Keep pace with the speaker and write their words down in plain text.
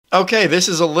Okay, this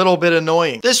is a little bit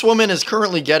annoying. This woman is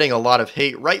currently getting a lot of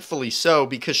hate, rightfully so,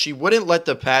 because she wouldn't let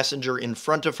the passenger in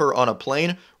front of her on a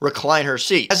plane recline her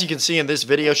seat. As you can see in this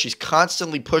video, she's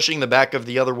constantly pushing the back of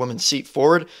the other woman's seat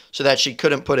forward so that she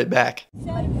couldn't put it back.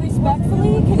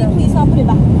 Respectfully, can you please not put it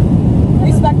back?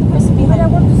 Respect the person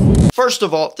behind. First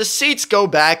of all, the seats go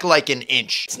back like an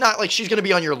inch. It's not like she's gonna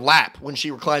be on your lap when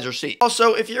she reclines her seat.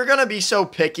 Also, if you're gonna be so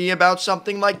picky about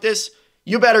something like this,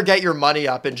 you better get your money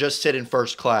up and just sit in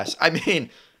first class. I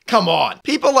mean, come on.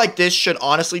 People like this should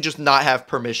honestly just not have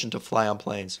permission to fly on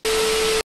planes.